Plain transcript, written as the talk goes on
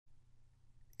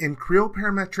In Creo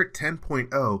Parametric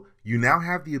 10.0, you now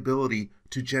have the ability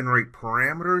to generate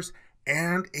parameters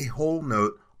and a hole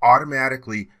note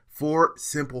automatically for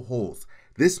simple holes.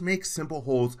 This makes simple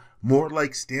holes more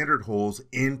like standard holes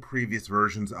in previous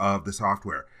versions of the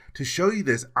software. To show you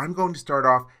this, I'm going to start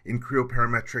off in Creo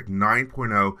Parametric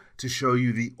 9.0 to show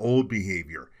you the old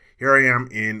behavior. Here I am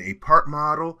in a part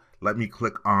model. Let me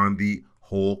click on the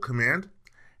hole command,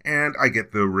 and I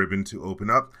get the ribbon to open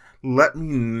up. Let me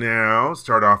now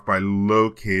start off by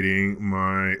locating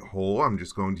my hole. I'm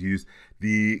just going to use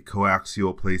the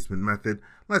coaxial placement method.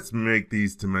 Let's make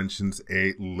these dimensions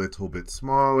a little bit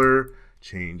smaller.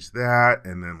 Change that,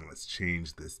 and then let's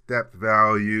change this depth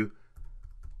value.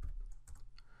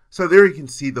 So there you can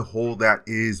see the hole that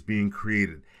is being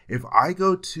created. If I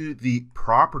go to the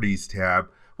Properties tab,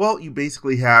 well, you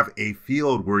basically have a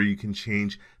field where you can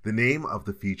change the name of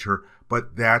the feature,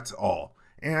 but that's all.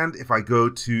 And if I go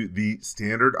to the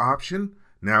standard option,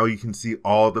 now you can see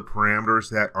all the parameters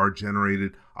that are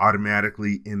generated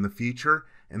automatically in the feature.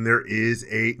 And there is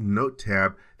a note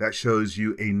tab that shows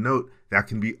you a note that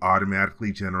can be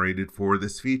automatically generated for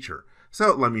this feature.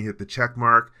 So let me hit the check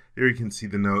mark. There you can see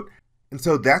the note. And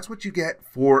so that's what you get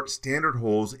for standard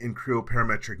holes in Creo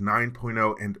Parametric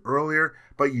 9.0 and earlier,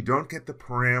 but you don't get the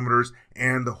parameters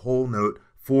and the hole note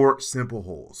for simple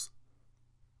holes.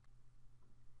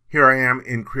 Here I am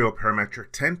in Creo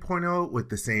Parametric 10.0 with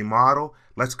the same model.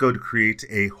 Let's go to create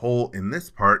a hole in this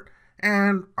part,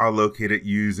 and I'll locate it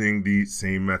using the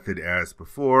same method as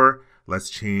before. Let's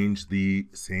change the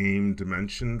same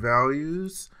dimension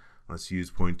values. Let's use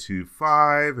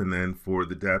 0.25, and then for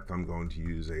the depth, I'm going to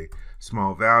use a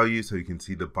small value so you can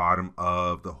see the bottom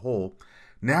of the hole.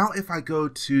 Now, if I go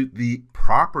to the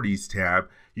Properties tab,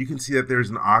 you can see that there's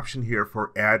an option here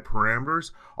for Add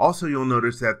Parameters. Also, you'll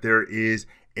notice that there is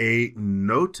a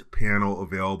note panel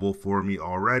available for me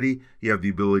already. You have the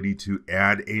ability to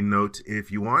add a note if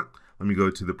you want. Let me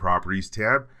go to the Properties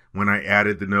tab. When I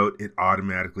added the note, it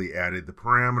automatically added the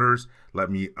parameters. Let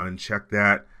me uncheck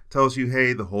that. Tells you,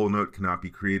 hey, the hole note cannot be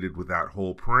created without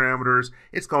hole parameters.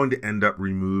 It's going to end up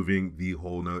removing the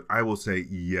hole note. I will say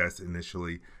yes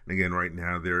initially. And again, right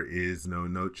now there is no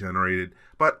note generated.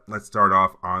 But let's start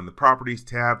off on the Properties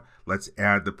tab. Let's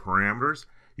add the parameters.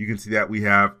 You can see that we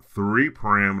have 3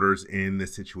 parameters in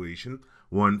this situation.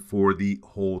 One for the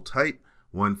hole type,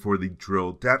 one for the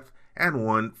drill depth, and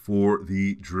one for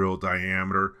the drill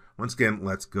diameter. Once again,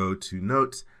 let's go to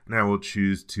Notes, and I will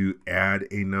choose to add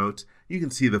a note. You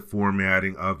can see the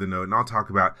formatting of the note, and I'll talk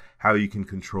about how you can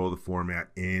control the format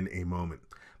in a moment.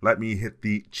 Let me hit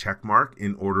the check mark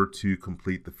in order to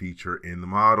complete the feature in the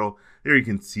model. There you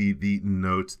can see the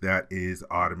note that is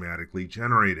automatically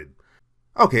generated.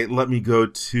 Okay, let me go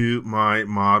to my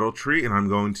model tree, and I'm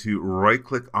going to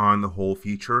right-click on the hole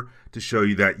feature to show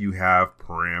you that you have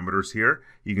parameters here.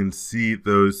 You can see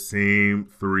those same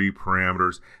 3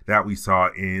 parameters that we saw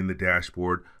in the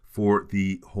dashboard for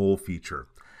the hole feature.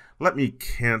 Let me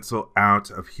cancel out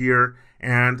of here,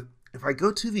 and if I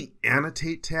go to the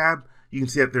Annotate tab, you can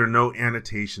see that there are no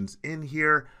annotations in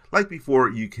here. Like before,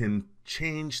 you can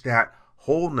change that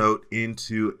hole note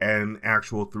into an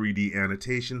actual 3D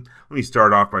annotation. Let me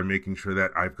start off by making sure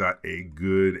that I've got a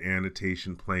good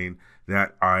annotation plane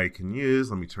that I can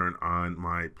use. Let me turn on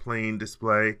my plane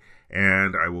display,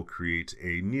 and I will create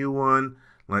a new one.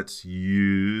 Let's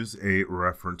use a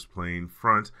reference plane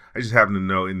front. I just happen to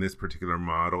know in this particular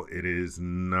model it is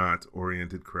not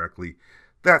oriented correctly.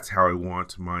 That's how I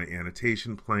want my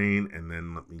annotation plane, and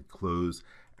then let me close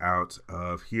out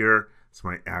of here. It's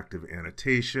my active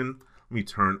annotation. Let me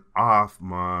turn off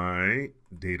my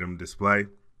datum display.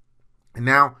 And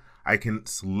now I can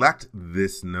select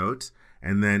this note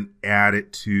and then add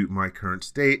it to my current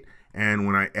state. And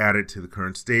when I add it to the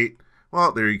current state,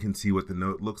 well, there you can see what the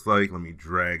note looks like. Let me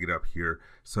drag it up here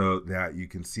so that you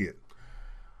can see it.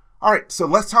 All right, so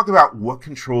let's talk about what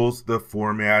controls the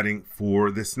formatting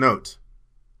for this note.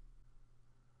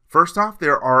 First off,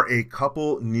 there are a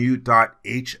couple new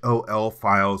 .hol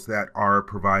files that are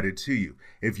provided to you.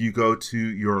 If you go to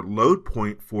your load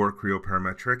point for Creo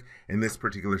Parametric, in this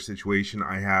particular situation,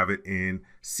 I have it in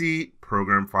C,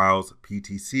 Program Files,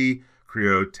 PTC,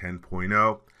 Creo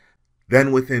 10.0.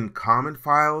 Then within Common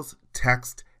Files,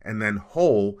 Text, and then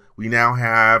Hole, we now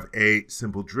have a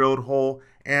simple drilled hole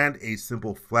and a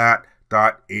simple flat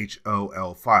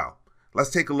 .hol file. Let's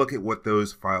take a look at what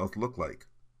those files look like.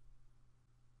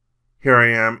 Here I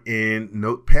am in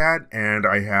Notepad, and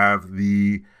I have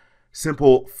the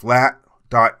simple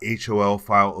flat.hol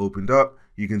file opened up.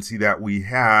 You can see that we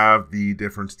have the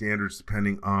different standards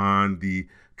depending on the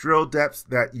drill depths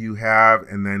that you have,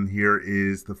 and then here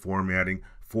is the formatting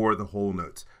for the hole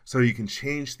notes. So you can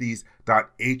change these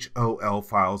 .hol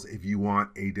files if you want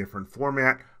a different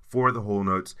format for the whole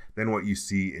notes than what you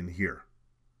see in here.